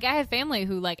 Yeah. And like I have family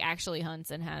who like actually hunts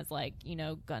and has like,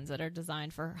 guns that are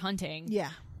designed for hunting. Yeah.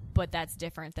 But that's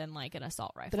different than like an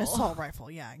assault rifle. An assault rifle,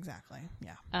 yeah, exactly.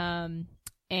 Yeah.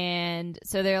 And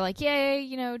so they're like, yay,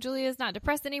 Julia's not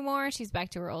depressed anymore. She's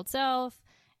back to her old self.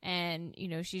 And,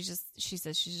 she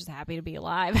says she's just happy to be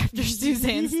alive after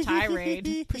Suzanne's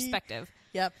tirade. Perspective.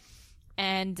 Yep.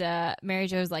 And Mary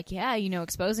Jo's like, yeah,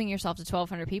 exposing yourself to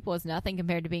 1,200 people is nothing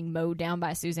compared to being mowed down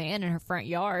by Suzanne in her front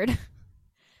yard.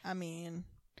 I mean,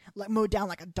 like mowed down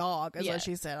like a dog is what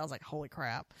she said. I was like, holy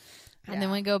crap. And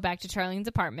then we go back to Charlene's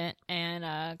apartment,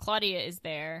 and Claudia is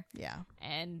there. Yeah.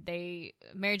 And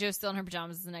Mary Jo's still in her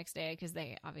pajamas the next day because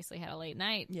they obviously had a late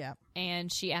night. Yeah.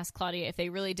 And she asked Claudia if they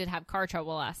really did have car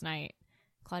trouble last night.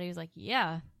 Claudia was like,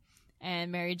 yeah.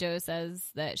 And Mary Jo says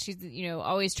that she's,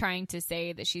 always trying to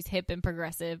say that she's hip and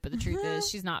progressive, but the truth is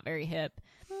she's not very hip.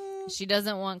 She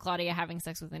doesn't want Claudia having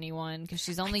sex with anyone because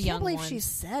she's only young. I can't believe she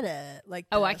said it like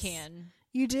this. Oh, I can.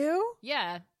 You do?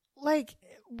 Yeah. Like,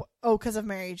 because of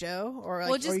Mary Jo? Or like,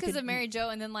 well, just because of Mary Jo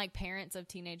and then, like, parents of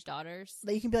teenage daughters.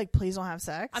 That you can be like, please don't have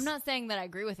sex? I'm not saying that I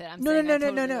agree with it. I'm no, saying no, I no,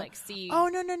 totally, no. like, see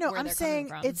no. I'm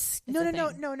saying it's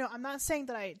no. I'm not saying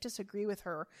that I disagree with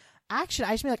her action.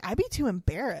 I just mean, like, I'd be too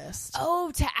embarrassed.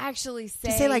 Oh, to actually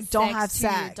say like, don't have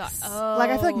sex. Oh, like,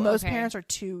 I feel like most parents are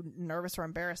too nervous or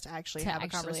embarrassed to actually have a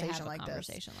conversation like this.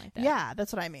 Yeah,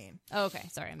 that's what I mean. Oh, okay,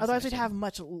 sorry. Otherwise, we'd have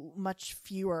much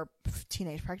fewer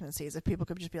teenage pregnancies if people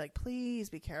could just be like, please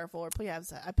be careful or please have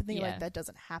sex. I think like that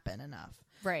doesn't happen enough.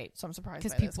 Right. So I'm surprised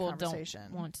because people don't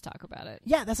want to talk about it.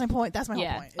 Yeah, that's my point. That's my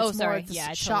whole point. It's sorry.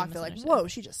 Yeah, shock. They're like, whoa,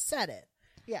 she just said it.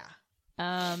 Yeah.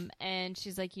 And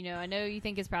she's like, I know you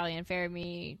think it's probably unfair of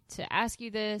me to ask you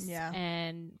this. Yeah.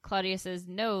 And Claudia says,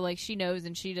 no, like she knows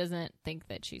and she doesn't think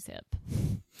that she's hip.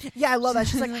 Yeah, I love that.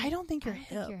 She's like, I don't think you're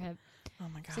hip. Oh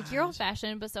my god. It's like, you're old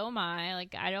fashioned, but so am I.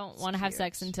 Like, I don't want to have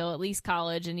sex until at least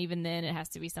college, and even then it has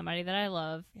to be somebody that I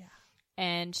love. Yeah.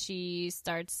 And she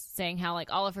starts saying how,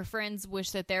 like, all of her friends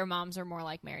wish that their moms are more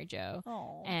like Mary Jo.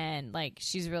 Aww. And, like,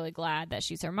 she's really glad that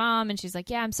she's her mom. And she's like,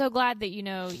 yeah, I'm so glad that,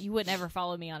 you would never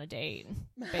follow me on a date.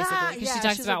 Basically. Because she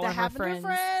talks about one of her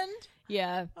friends.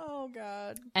 Yeah. Oh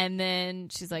God. And then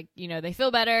she's like, they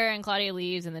feel better, and Claudia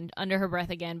leaves, and then under her breath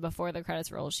again before the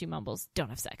credits roll, she mumbles, "Don't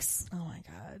have sex." Oh my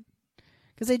God.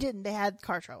 Because they didn't. They had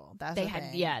car trouble. That's They the had,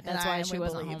 thing. yeah. That's And why I she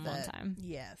wasn't believe home on that. time.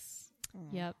 Yes.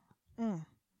 Yep.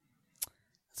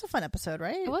 It's a fun episode,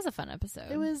 right? It was a fun episode.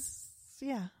 It was.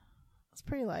 Yeah. It's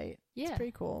pretty light. Yeah. It's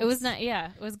pretty cool. It was not.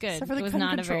 Yeah, it was good. Except for the It was gun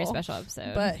not a very control. special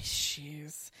episode. But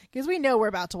jeez, because we know we're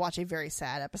about to watch a very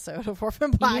sad episode of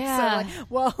Orphan Black. Yeah. So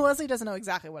well, Leslie doesn't know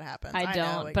exactly what happens. I know,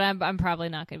 don't. like, But I'm probably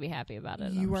not going to be happy about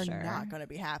it. you I'm are sure. not going to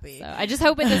be happy. So I just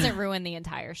hope it doesn't ruin the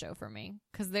entire show for me,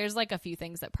 because there's like a few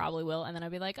things that probably will, and then I'll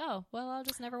be like, oh, well, I'll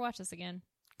just never watch this again.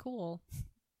 Cool.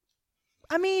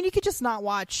 I mean, you could just not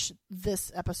watch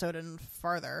this episode and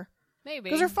further Maybe.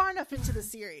 because we're far enough into the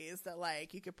series that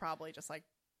like you could probably just like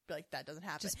be like that doesn't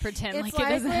happen. Just pretend It's like it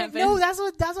doesn't happen. No, that's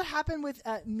what happened with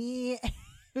me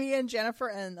and Jennifer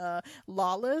and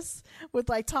Lawless with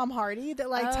like Tom Hardy. That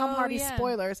like Tom Hardy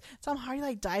spoilers. Tom Hardy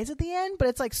like dies at the end, but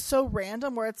it's like so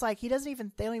random where it's like they don't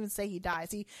even say he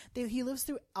dies. He lives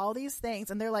through all these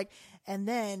things, and they're like, and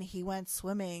then he went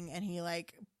swimming and he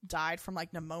like died from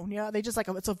like pneumonia. They just like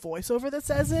it's a voiceover that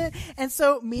says it. And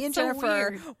so me and So Jennifer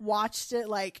weird. watched it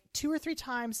like 2 or 3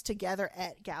 times together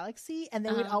at Galaxy, and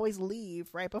then we'd always leave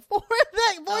right before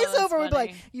that that's voiceover would be like,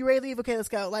 funny. "You ready to leave? Okay, let's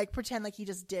go." Like pretend like he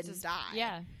just didn't die.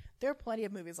 Yeah. There are plenty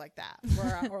of movies like that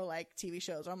or like TV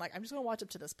shows where I'm like, I'm just gonna watch up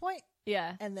to this point,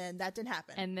 Yeah. and then that didn't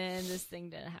happen. And then this thing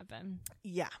didn't happen.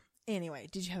 yeah. Anyway,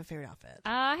 did you have a favorite outfit?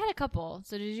 I had a couple.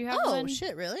 So did you have Oh one?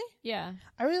 shit, really? Yeah.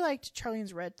 I really liked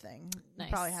Charlene's red thing. Nice.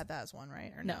 You probably had that as one,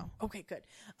 right? Or No. Okay, good.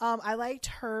 I liked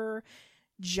her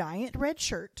giant red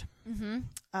shirt. Mm-hmm.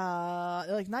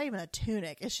 Like not even a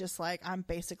tunic. It's just like I'm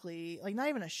basically like not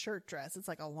even a shirt dress. It's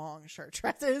like a long shirt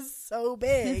dress. It is so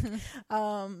big.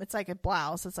 It's like a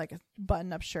blouse. It's like a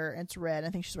button-up shirt. And it's red. I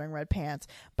think she's wearing red pants.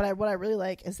 But what I really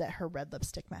like is that her red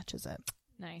lipstick matches it.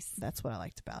 Nice. That's what I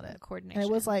liked about it. Coordination. And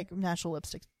it was like National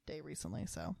Lipstick Day recently,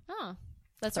 so Oh,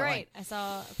 that's So, right. I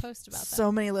saw a post about that.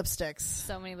 so many lipsticks.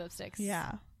 So many lipsticks.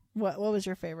 Yeah. What was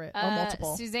your favorite? Or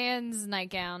multiple? Suzanne's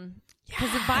nightgown. Because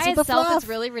Yes, by with the itself, fluff. it's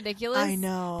really ridiculous. I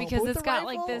know. Because But with it's the got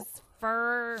like rifle, this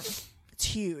fur, it's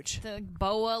huge. the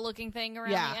boa looking thing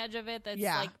around Yeah. the edge of it that's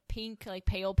Yeah. like pink, like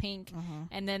pale pink. Mhm.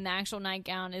 And then the actual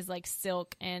nightgown is like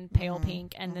silk and pale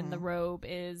pink. And then the robe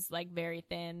is like very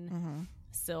thin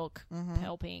silk,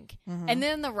 pale pink. And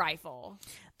then the rifle.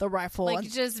 The rifle, Like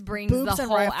and just brings boobs the and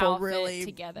whole rifle outfit really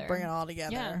together. bring it all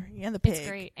together. Yeah. And the pig. It's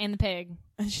great. And the pig.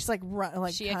 And she's like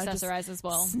like She kinda just accessorized as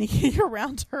well. sneaking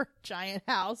around her giant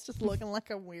house, just looking like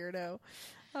a weirdo.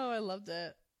 Oh, I loved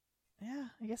it. Yeah,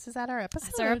 I guess is that our episode?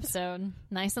 That's our episode.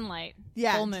 Nice and light.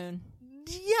 Yeah. Full moon.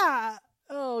 Yeah.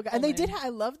 Oh, God. And they Full did. moon. I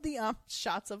loved the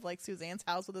shots of like Suzanne's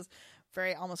house with this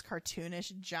very almost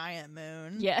cartoonish giant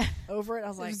moon. Yeah. Over it. I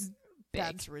was like, was big.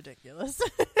 that's ridiculous.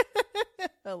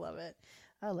 I love it.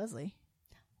 Leslie,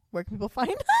 where can people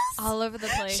find us? All over the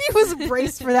place. She was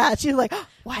braced for that. She was like,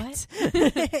 what?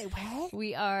 What?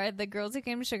 We are the Girls Who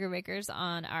Came to Sugar Bakers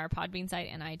on our Podbean site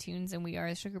and iTunes, and we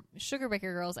are Sugar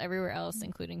Baker Girls everywhere else,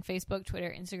 including Facebook,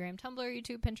 Twitter, Instagram, Tumblr,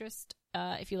 YouTube, Pinterest.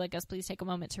 If you like us, please take a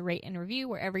moment to rate and review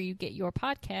wherever you get your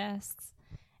podcasts.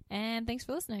 And thanks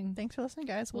for listening. Thanks for listening,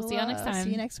 guys. We'll see y'all next time. See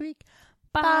you next week.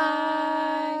 Bye.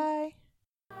 Bye.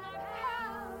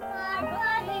 My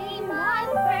buddy, my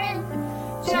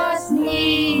friend, just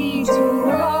need to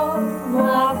know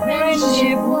our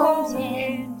friendship won't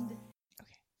end.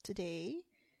 Today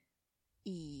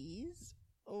is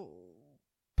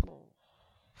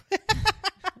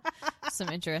Some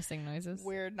interesting noises.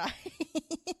 we're not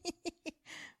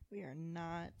we are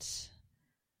not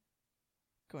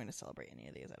going to celebrate any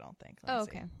of these, I don't think. Let me Oh,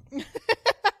 see. okay.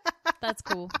 That's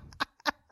cool.